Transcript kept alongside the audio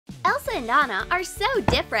Elsa and Anna are so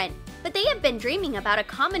different, but they have been dreaming about a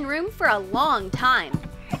common room for a long time.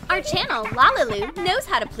 Our channel, LaLiLu, knows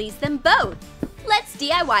how to please them both. Let's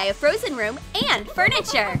DIY a frozen room and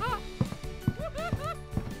furniture!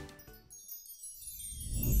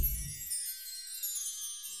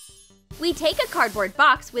 We take a cardboard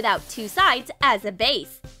box without two sides as a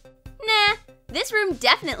base. Nah, this room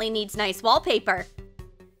definitely needs nice wallpaper.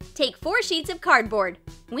 Take 4 sheets of cardboard.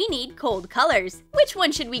 We need cold colors. Which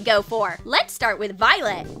one should we go for? Let's start with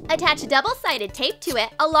violet. Attach double-sided tape to it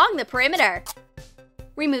along the perimeter.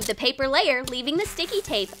 Remove the paper layer, leaving the sticky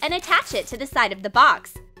tape, and attach it to the side of the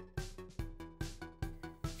box.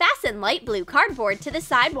 Fasten light blue cardboard to the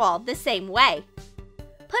side wall the same way.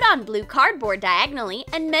 Put on blue cardboard diagonally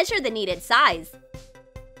and measure the needed size.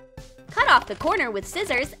 Cut off the corner with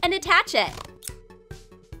scissors and attach it.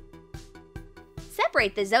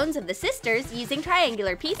 Separate the zones of the sisters using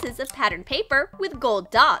triangular pieces of patterned paper with gold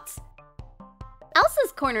dots.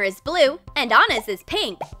 Elsa's corner is blue and Anna's is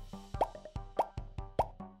pink.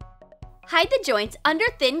 Hide the joints under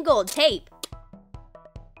thin gold tape.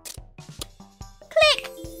 Click!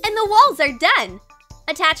 And the walls are done!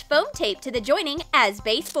 Attach foam tape to the joining as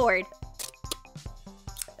baseboard.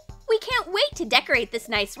 We can't wait to decorate this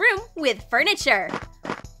nice room with furniture!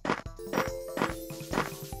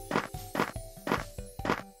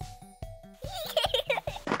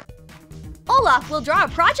 Olaf will draw a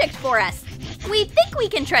project for us. We think we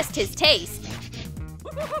can trust his taste.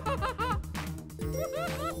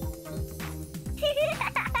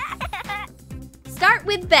 Start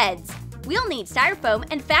with beds. We'll need styrofoam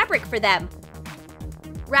and fabric for them.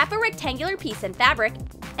 Wrap a rectangular piece in fabric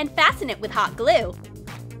and fasten it with hot glue.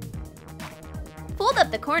 Fold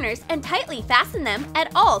up the corners and tightly fasten them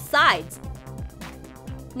at all sides.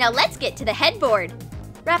 Now let's get to the headboard.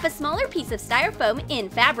 Wrap a smaller piece of styrofoam in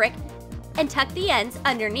fabric and tuck the ends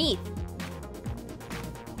underneath.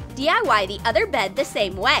 DIY the other bed the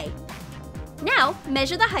same way. Now,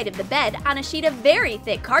 measure the height of the bed on a sheet of very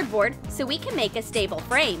thick cardboard so we can make a stable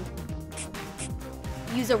frame.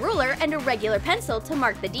 Use a ruler and a regular pencil to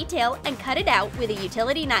mark the detail and cut it out with a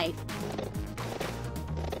utility knife.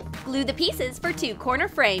 Glue the pieces for 2 corner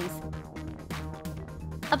frames.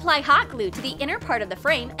 Apply hot glue to the inner part of the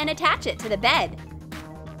frame and attach it to the bed.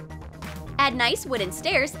 Add nice wooden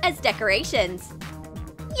stairs as decorations.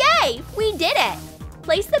 Yay! We did it!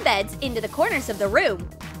 Place the beds into the corners of the room.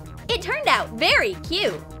 It turned out very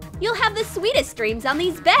cute. You'll have the sweetest dreams on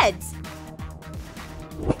these beds.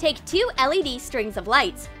 Take 2 LED strings of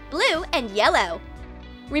lights, blue and yellow.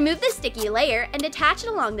 Remove the sticky layer and attach it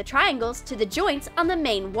along the triangles to the joints on the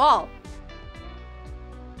main wall.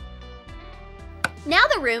 Now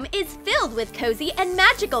the room is filled with cozy and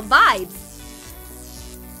magical vibes.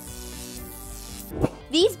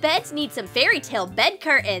 These beds need some fairy tale bed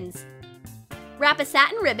curtains. Wrap a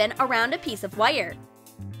satin ribbon around a piece of wire.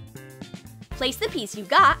 Place the piece you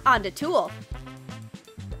got onto tulle.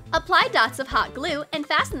 Apply dots of hot glue and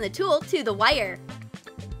fasten the tulle to the wire.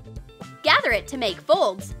 Gather it to make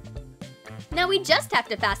folds. Now we just have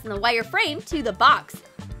to fasten the wire frame to the box.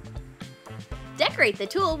 Decorate the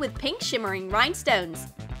tulle with pink shimmering rhinestones.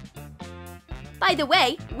 By the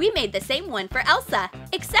way, we made the same one for Elsa,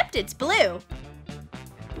 except it's blue.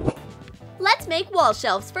 Let's make wall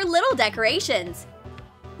shelves for little decorations.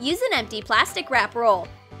 Use an empty plastic wrap roll.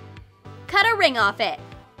 Cut a ring off it.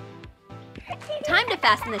 Time to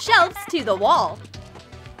fasten the shelves to the wall.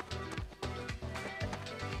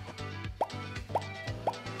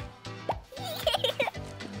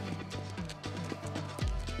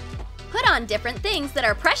 Put on different things that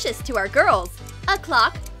are precious to our girls. A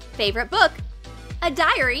clock, favorite book, a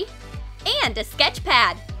diary, and a sketch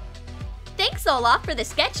pad. Thanks, Olaf, for the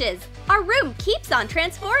sketches. Our room keeps on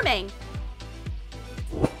transforming.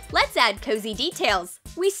 Let's add cozy details.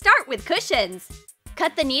 We start with cushions.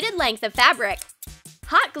 Cut the needed length of fabric.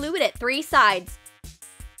 Hot glue it at 3 sides.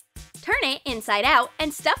 Turn it inside out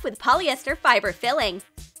and stuff with polyester fiber filling.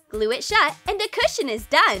 Glue it shut and a cushion is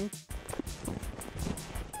done.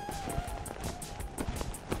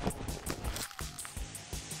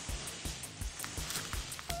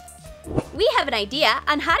 We have an idea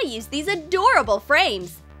on how to use these adorable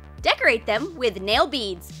frames. Decorate them with nail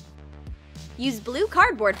beads. Use blue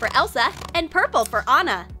cardboard for Elsa and purple for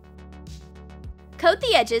Anna. Coat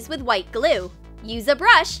the edges with white glue. Use a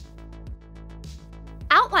brush.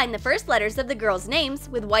 Outline the first letters of the girls' names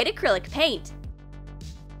with white acrylic paint.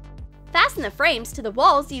 Fasten the frames to the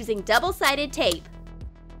walls using double-sided tape.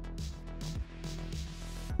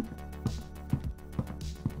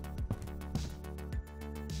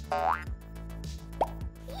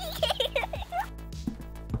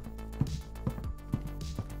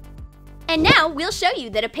 And now we'll show you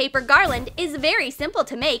that a paper garland is very simple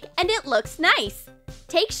to make and it looks nice.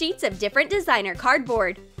 Take sheets of different designer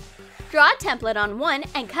cardboard. Draw a template on one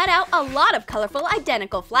and cut out a lot of colorful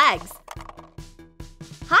identical flags.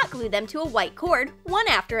 Hot glue them to a white cord, one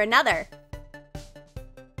after another.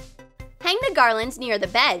 Hang the garlands near the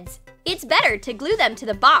beds. It's better to glue them to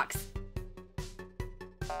the box.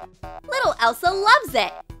 Little Elsa loves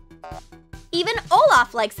it! Even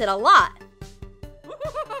Olaf likes it a lot.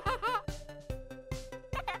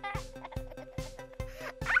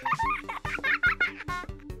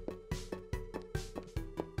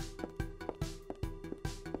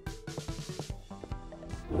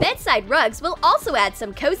 Bedside rugs will also add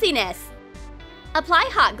some coziness. Apply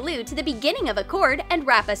hot glue to the beginning of a cord and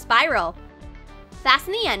wrap a spiral.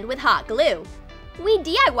 Fasten the end with hot glue. We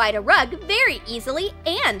DIY'd a rug very easily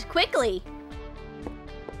and quickly.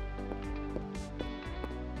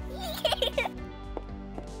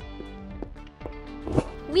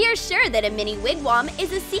 We are sure that a mini wigwam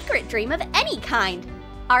is a secret dream of any kind.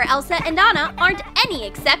 Our Elsa and Anna aren't any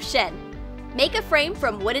exception. Make a frame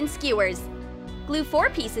from wooden skewers. Glue 4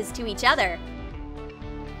 pieces to each other.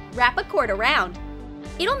 Wrap a cord around.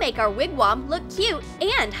 It'll make our wigwam look cute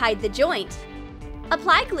and hide the joint.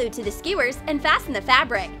 Apply glue to the skewers and fasten the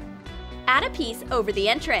fabric. Add a piece over the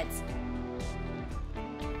entrance.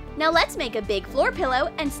 Now let's make a big floor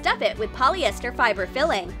pillow and stuff it with polyester fiber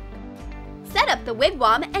filling. Set up the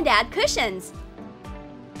wigwam and add cushions.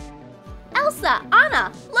 Elsa,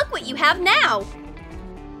 Anna, look what you have now!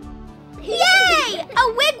 Yay!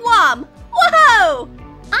 A wigwam! Whoa!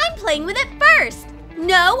 I'm playing with it first!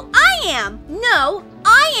 No, I am! No,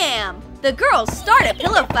 I am! The girls start a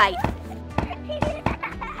pillow fight.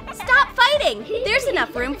 Stop fighting! There's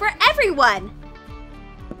enough room for everyone!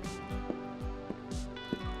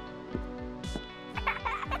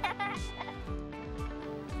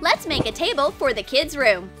 Let's make a table for the kids'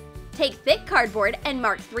 room. Take thick cardboard and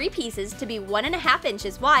mark 3 pieces to be 1.5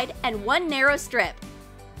 inches wide and 1 narrow strip.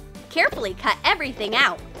 Carefully cut everything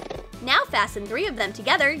out. Now fasten 3 of them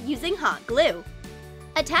together using hot glue.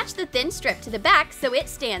 Attach the thin strip to the back so it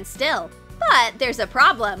stands still. But there's a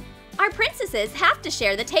problem. Our princesses have to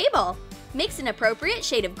share the table. Mix an appropriate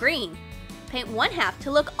shade of green. Paint one half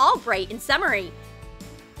to look all bright and summery.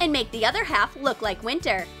 And make the other half look like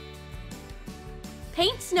winter.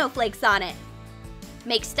 Paint snowflakes on it.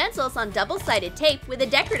 Make stencils on double-sided tape with a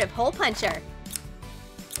decorative hole puncher.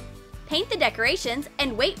 Paint the decorations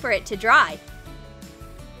and wait for it to dry.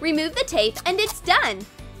 Remove the tape and it's done!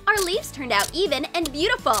 Our leaves turned out even and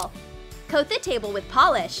beautiful. Coat the table with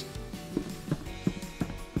polish.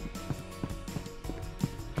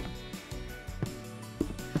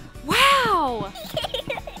 Wow!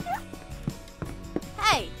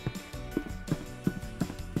 Hey!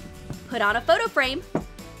 Put on a photo frame,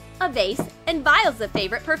 a vase, and vials of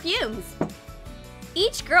favorite perfumes.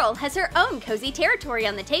 Each girl has her own cozy territory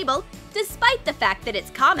on the table, despite the fact that it's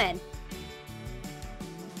common.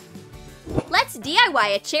 Let's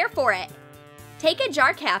DIY a chair for it. Take a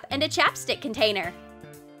jar cap and a chapstick container.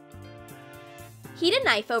 Heat a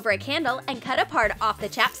knife over a candle and cut a part off the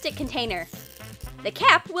chapstick container. The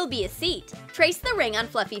cap will be a seat. Trace the ring on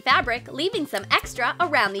fluffy fabric, leaving some extra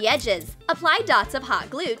around the edges. Apply dots of hot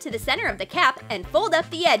glue to the center of the cap and fold up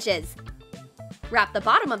the edges. Wrap the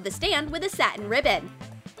bottom of the stand with a satin ribbon.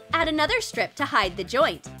 Add another strip to hide the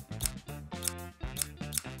joint.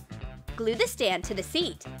 Glue the stand to the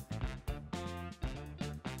seat.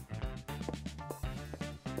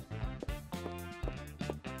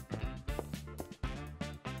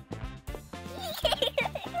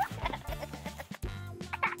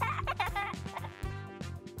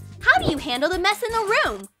 How do you handle the mess in the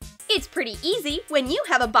room? It's pretty easy when you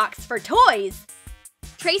have a box for toys.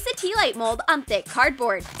 Trace a tea light mold on thick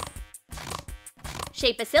cardboard.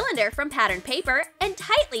 Shape a cylinder from patterned paper and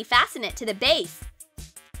tightly fasten it to the base.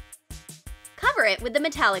 Cover it with the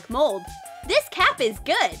metallic mold. This cap is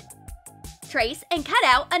good. Trace and cut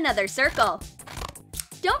out another circle.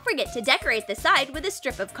 Don't forget to decorate the side with a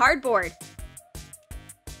strip of cardboard.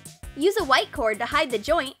 Use a white cord to hide the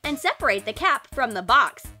joint and separate the cap from the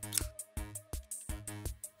box.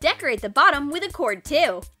 Decorate the bottom with a cord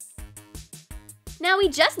too. Now we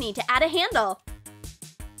just need to add a handle.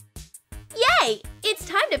 Yay! It's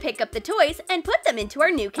time to pick up the toys and put them into our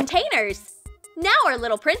new containers. Now our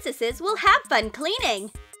little princesses will have fun cleaning.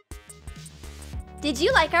 Did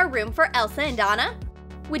you like our room for Elsa and Anna?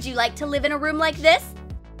 Would you like to live in a room like this?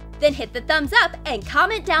 Then hit the thumbs up and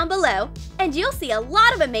comment down below, and you'll see a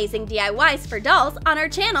lot of amazing DIYs for dolls on our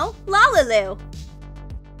channel, LaLiLu.